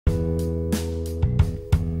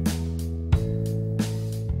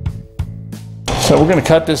So we're going to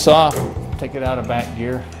cut this off, take it out of back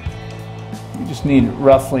gear. You just need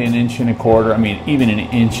roughly 1.25 inches. I mean, even an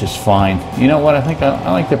inch is fine. You know what? I think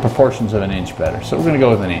I like the proportions of an inch better. So we're going to go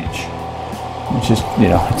with an inch. Which is, you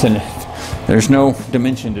know, there's no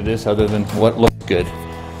dimension to this other than what looks good.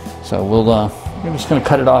 So we're just going to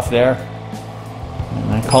cut it off there,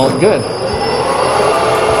 and I call it good.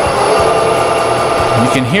 And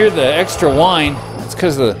you can hear the extra whine. That's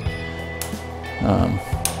because the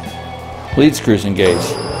lead screws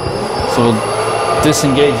engaged. So we'll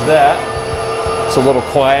disengage that. It's a little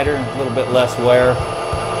quieter, a little bit less wear.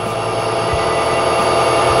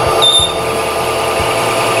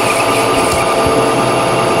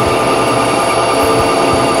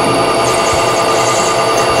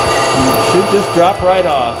 Should just drop right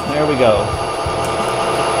off. There we go.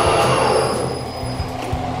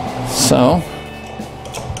 So,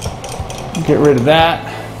 get rid of that.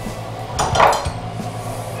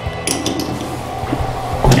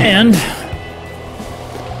 And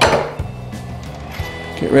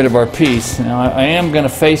get rid of our piece. Now I am going to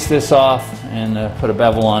face this off and put a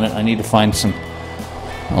bevel on it. I need to find some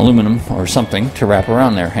aluminum or something to wrap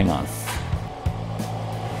around there. Hang on.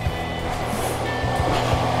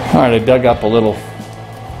 Alright, I dug up a little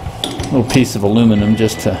piece of aluminum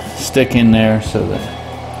just to stick in there so that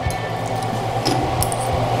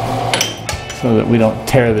we don't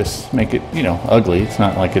tear this, make it, you know, ugly. It's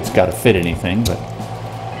not like it's got to fit anything, but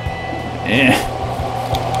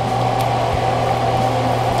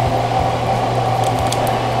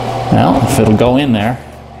well, if it'll go in there.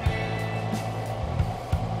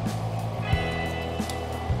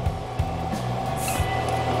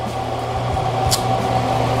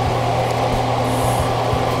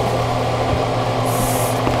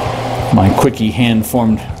 My quickie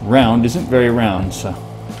hand-formed round isn't very round, so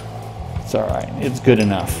it's all right. It's good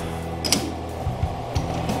enough.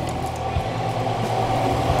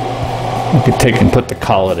 I could take and put the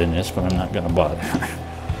collet in this, but I'm not going to bother.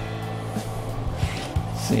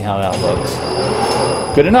 See how that looks.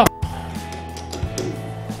 Good enough.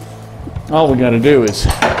 All we got to do is,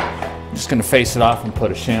 I'm just going to face it off and put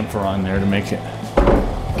a chamfer on there to make it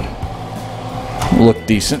look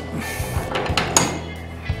decent.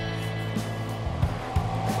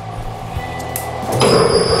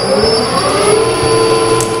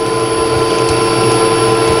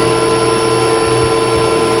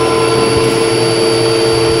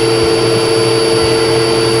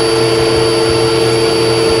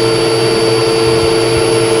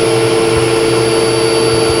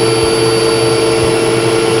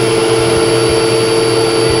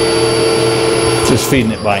 Just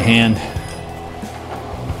feeding it by hand.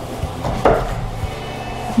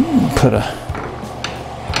 Put a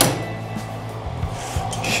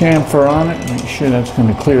chamfer on it. Make sure that's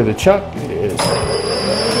going to clear the chuck. It is.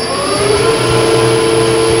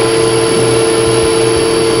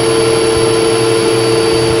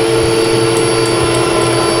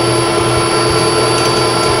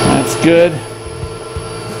 That's good.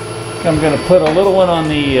 I'm going to put a little one on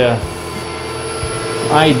the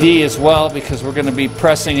ID as well, because we're going to be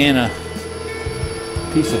pressing in a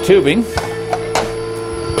piece of tubing.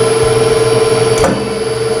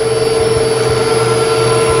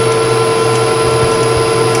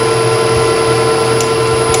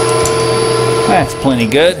 That's plenty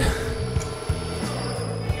good.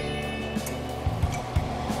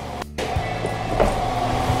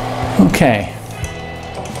 Okay.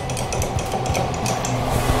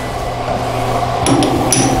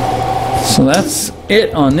 So that's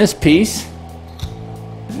it on this piece.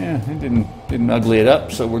 Yeah, it didn't ugly it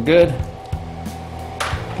up, so we're good.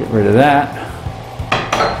 Get rid of that.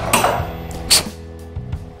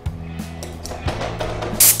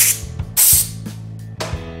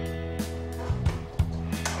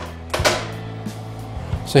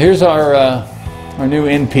 So here's our new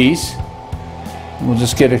end piece. We'll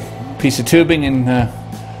just get a piece of tubing and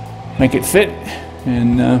make it fit,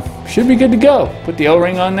 and should be good to go. Put the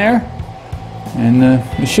O-ring on there, and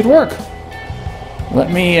it should work.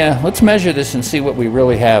 Let's measure this and see what we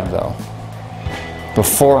really have, though,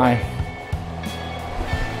 before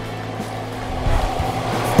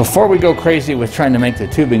we go crazy with trying to make the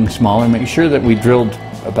tubing smaller. Make sure that we drilled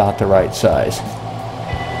about the right size.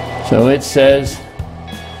 So it says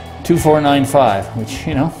 2495, which,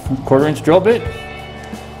 you know, a 1/4 inch drill bit.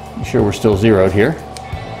 Make sure we're still zeroed here.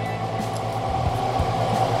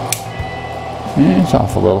 It's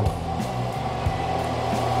off a little.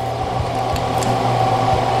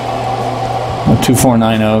 Well,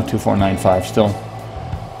 2490, 2495, still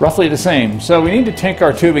roughly the same. So we need to take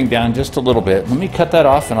our tubing down just a little bit. Let me cut that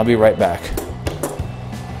off and I'll be right back.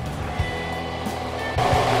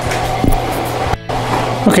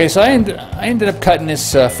 Okay, so I ended up cutting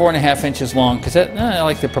this 4.5 inches long because I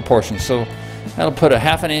like the proportions. So that'll put a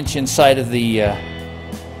 1/2 inch inside of the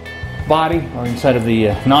body or inside of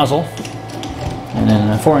the nozzle, and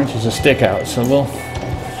then 4 inches of stick out. So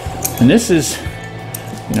and this is,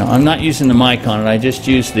 I'm not using the mic on it. I just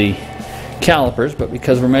use the calipers, but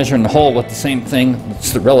because we're measuring the hole with the same thing,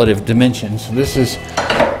 it's the relative dimensions. So this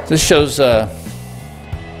shows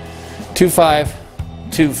 2.5,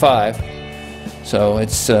 2.5. So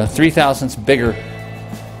it's 3 thousandths bigger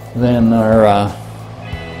than our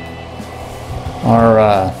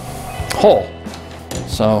hole.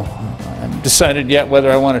 So I haven't decided yet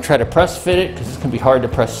whether I want to try to press fit it, because it's going to be hard to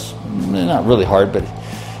press. Not really hard, but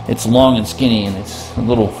it's long and skinny, and it's a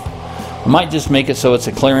little. I might just make it so it's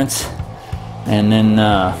a clearance, and then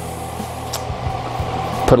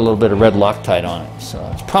put a little bit of red Loctite on it. So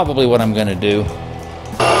that's probably what I'm going to do.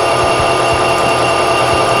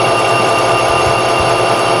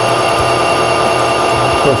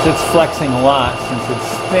 Of course, it's flexing a lot since it's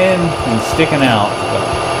thin and sticking out.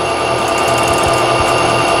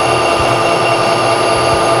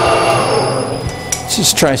 Let's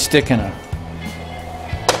just try sticking a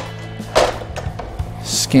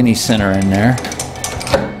skinny center in there.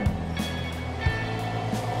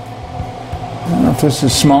 I don't know if this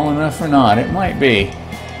is small enough or not. It might be.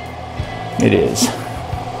 It is.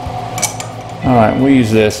 All right, we'll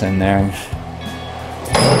use this in there.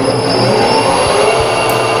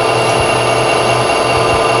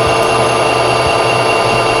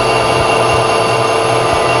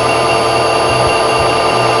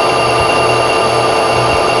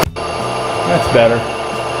 That's better.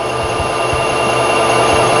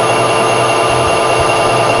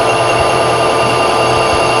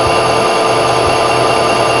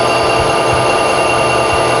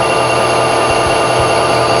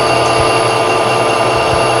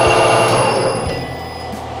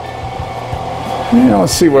 Yeah,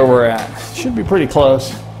 let's see where we're at. Should be pretty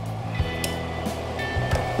close.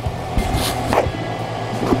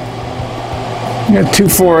 We got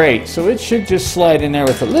 248, so it should just slide in there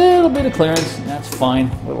with a little bit of clearance, and that's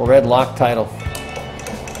fine. A little red Loctite will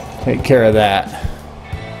take care of that.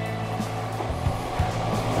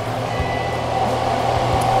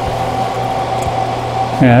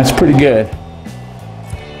 Yeah, that's pretty good.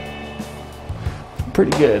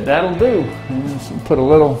 Pretty good. That'll do. And put a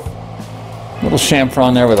little chamfer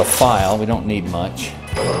on there with a file. We don't need much.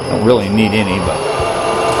 Don't really need any, but.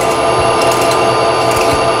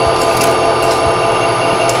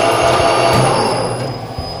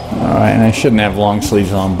 Alright, and I shouldn't have long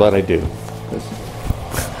sleeves on, but I do. Because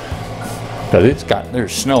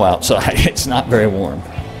there's snow outside. It's not very warm.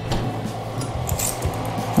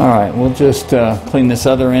 Alright, we'll just clean this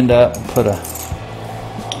other end up, put a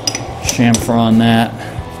chamfer on that.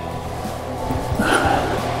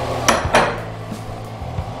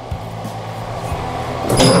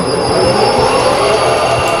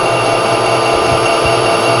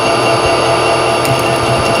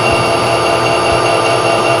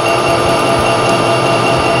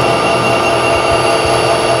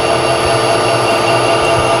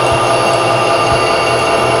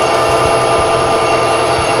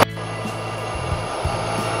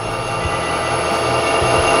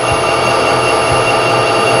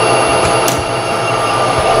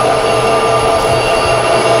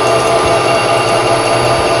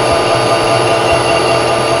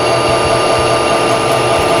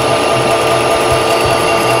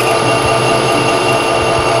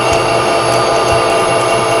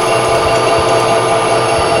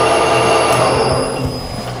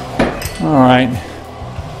 Alright,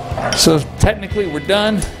 so technically we're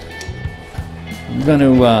done. I'm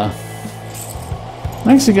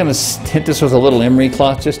actually going to hit this with a little emery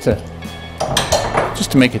cloth just to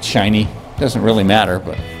make it shiny. Doesn't really matter,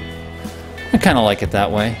 but I kind of like it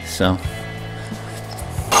that way. So,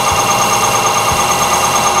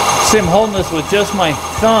 see, I'm holding this with just my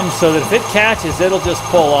thumb so that if it catches, it'll just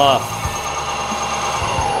pull off.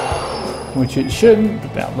 Which it shouldn't,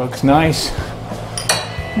 but that looks nice.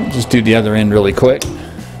 I'll just do the other end really quick.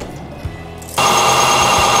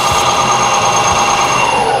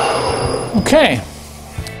 Okay, I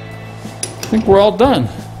think we're all done.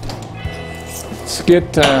 Let's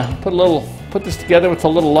get put this together with a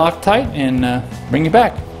little Loctite and bring you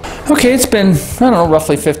back. Okay, it's been, I don't know,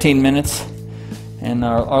 roughly 15 minutes, and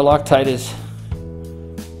our Loctite it's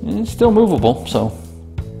still movable. So,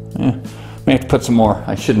 yeah, may have to put some more.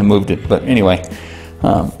 I shouldn't have moved it, but anyway,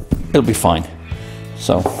 it'll be fine.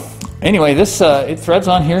 So anyway, this it threads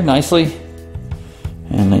on here nicely,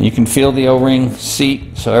 and then you can feel the O-ring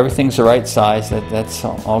seat, so everything's the right size. That's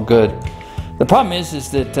all good. The problem is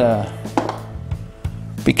that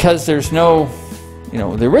because there's no,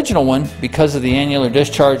 the original one, because of the annular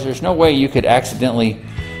discharge, there's no way you could accidentally,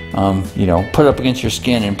 put it up against your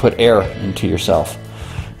skin and put air into yourself.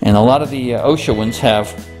 And a lot of the OSHA ones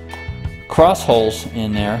have cross holes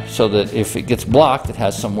in there so that if it gets blocked, it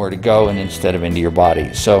has somewhere to go and instead of into your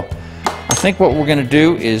body. So I think what we're going to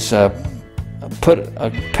do is put a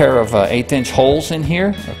pair of 1/8" holes in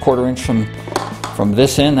here, 1/4 inch from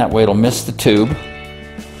this end. That way it'll miss the tube.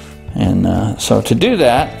 And so to do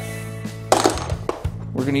that,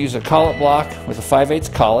 we're going to use a collet block with a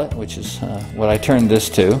 5/8 collet, which is what I turned this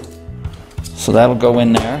to. So that'll go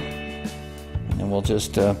in there, and we'll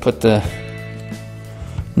just put the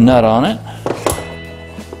nut on it.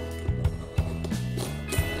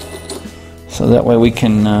 So that way we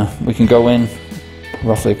can go in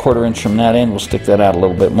roughly 1/4 inch from that end. We'll stick that out a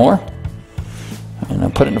little bit more, and I'll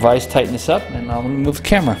put it in the vise, tighten this up, and I'll move the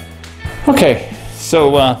camera. Okay,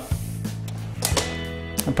 so I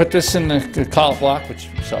put this in the collet block, which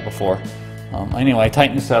you saw before. Anyway, I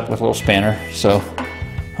tightened this up with a little spanner. So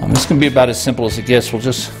it's going to be about as simple as it gets. We'll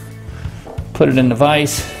just put it in the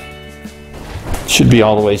vise. It should be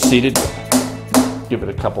all the way seated. Give it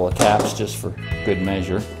a couple of taps just for good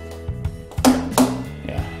measure.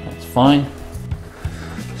 Yeah, that's fine.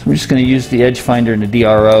 So we're just going to use the edge finder and the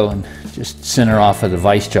DRO and just center off of the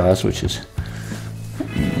vise jaws, which is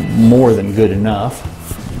more than good enough.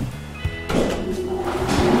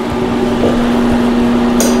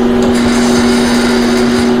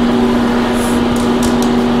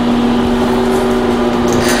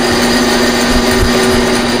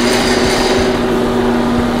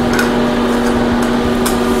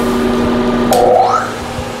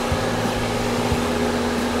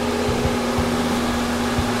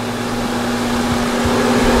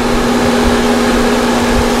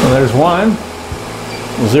 There's one.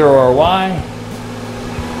 We'll zero our Y.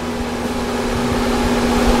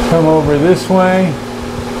 Come over this way.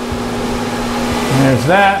 And there's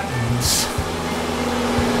that.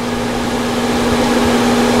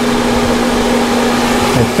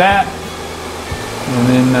 Hit that. And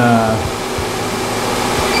then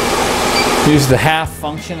use the half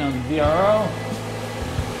function on the DRO.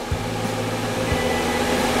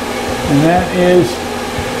 And that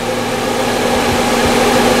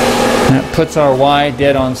puts our Y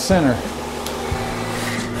dead on center.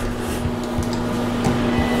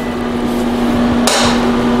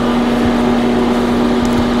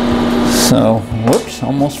 So, whoops,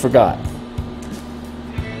 almost forgot.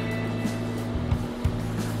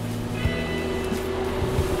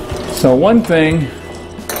 So one thing,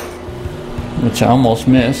 which I almost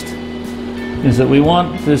missed, is that we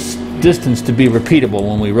want this distance to be repeatable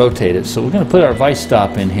when we rotate it. So we're going to put our vise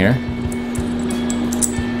stop in here.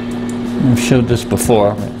 I've showed this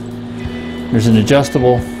before. There's an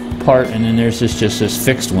adjustable part, and then there's just this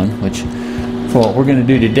fixed one, which for what we're going to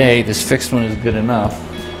do today, this fixed one is good enough.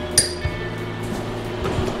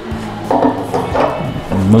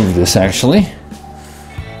 I'll move this actually.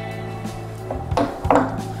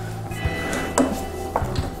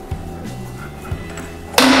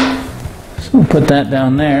 So we'll put that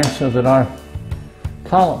down there so that our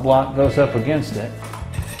collet block goes up against it.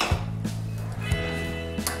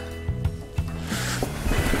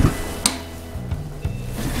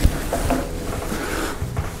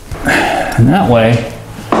 And that way,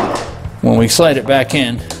 when we slide it back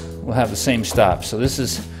in, we'll have the same stop. So this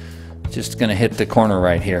is just going to hit the corner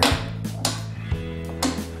right here.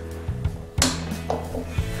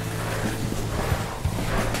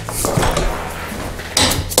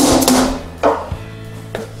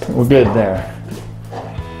 We're good there.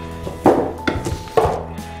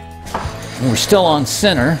 And we're still on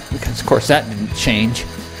center, because of course that didn't change.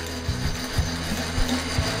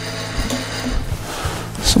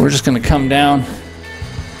 So we're just going to come down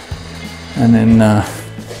and then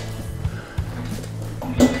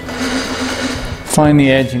find the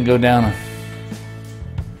edge and go down a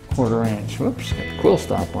 1/4 inch. Whoops, got the quill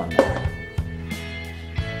stop on there.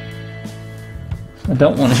 I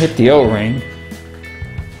don't want to hit the O-ring.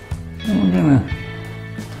 We're going to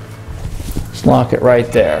just lock it right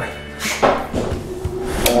there.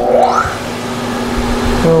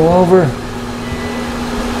 Go over.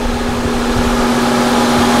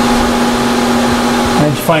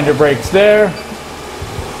 Edge finder breaks there.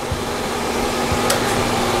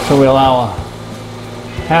 So we allow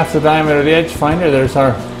half the diameter of the edge finder. There's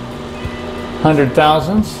our 100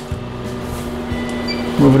 thousandths.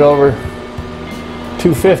 Move it over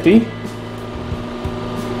 250.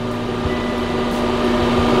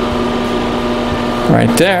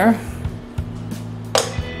 Right there.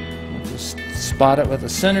 We'll just spot it with a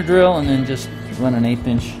center drill and then just run an 1/8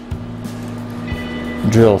 inch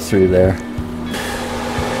drill through there.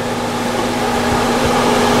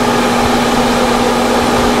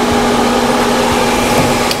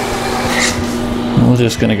 We're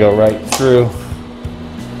just going to go right through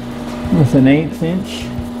with an 1/8 inch.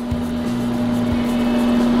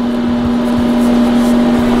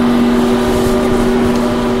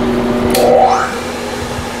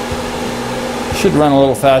 Should run a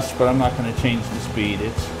little faster, but I'm not going to change the speed.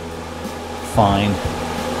 It's fine.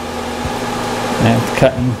 And it's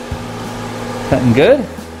cutting good.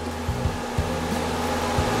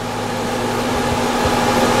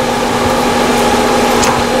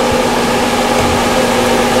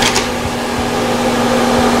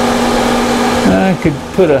 I could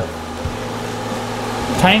put a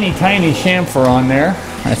tiny chamfer on there,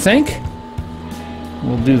 I think.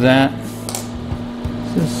 We'll do that.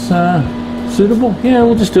 Is this suitable? Yeah,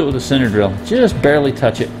 we'll just do it with a center drill. Just barely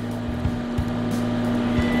touch it.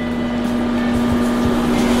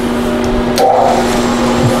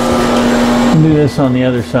 I'll do this on the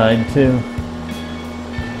other side too.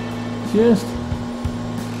 Just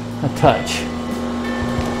a touch.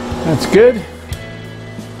 That's good.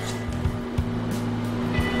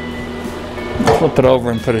 Flip it over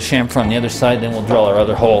and put a chamfer on the other side, then we'll drill our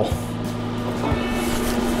other hole.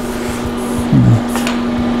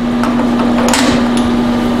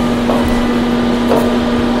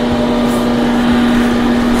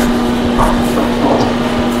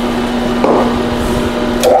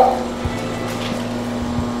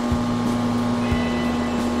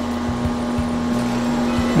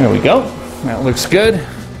 There we go. That looks good.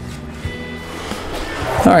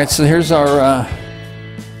 All right, so here's our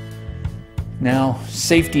now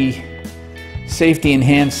safety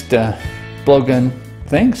enhanced blowgun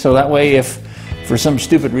thing. So that way, if for some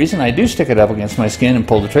stupid reason I do stick it up against my skin and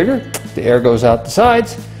pull the trigger, the air goes out the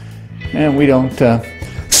sides, and we don't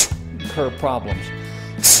incur problems.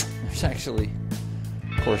 There's actually,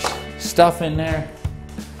 of course, stuff in there.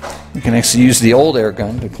 You can actually use the old air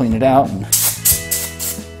gun to clean it out. And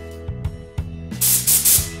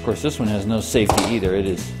of course, this one has no safety either. It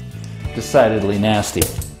is decidedly nasty.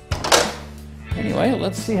 Anyway,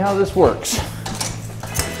 let's see how this works.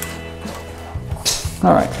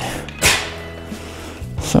 All right.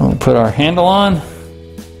 So we'll put our handle on.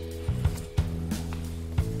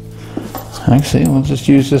 Actually, we'll just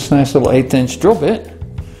use this nice little 1/8 inch drill bit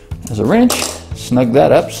as a wrench. Snug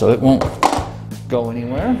that up so it won't go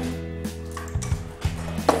anywhere.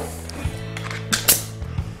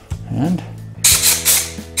 And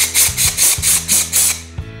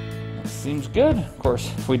seems good. Of course,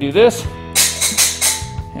 if we do this,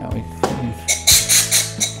 yeah, we can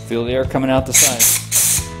feel the air coming out the side.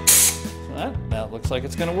 So that looks like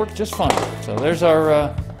it's going to work just fine. So there's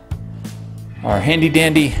our handy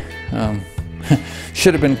dandy.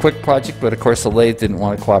 Should have been a quick project, but of course the lathe didn't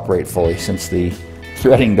want to cooperate fully since the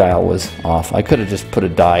threading dial was off. I could have just put a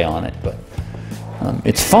die on it, but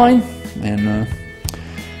it's fine, and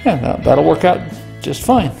yeah, that'll work out just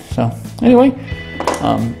fine. So anyway.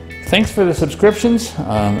 Thanks for the subscriptions.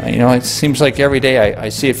 You know, it seems like every day I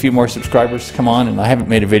see a few more subscribers come on, and I haven't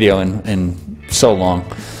made a video in so long.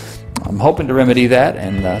 I'm hoping to remedy that,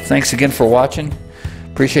 and thanks again for watching.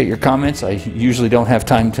 Appreciate your comments. I usually don't have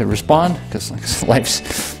time to respond because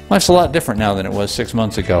life's a lot different now than it was 6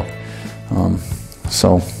 months ago.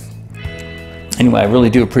 So anyway, I really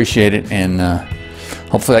do appreciate it, and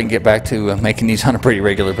hopefully I can get back to making these on a pretty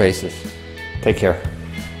regular basis. Take care.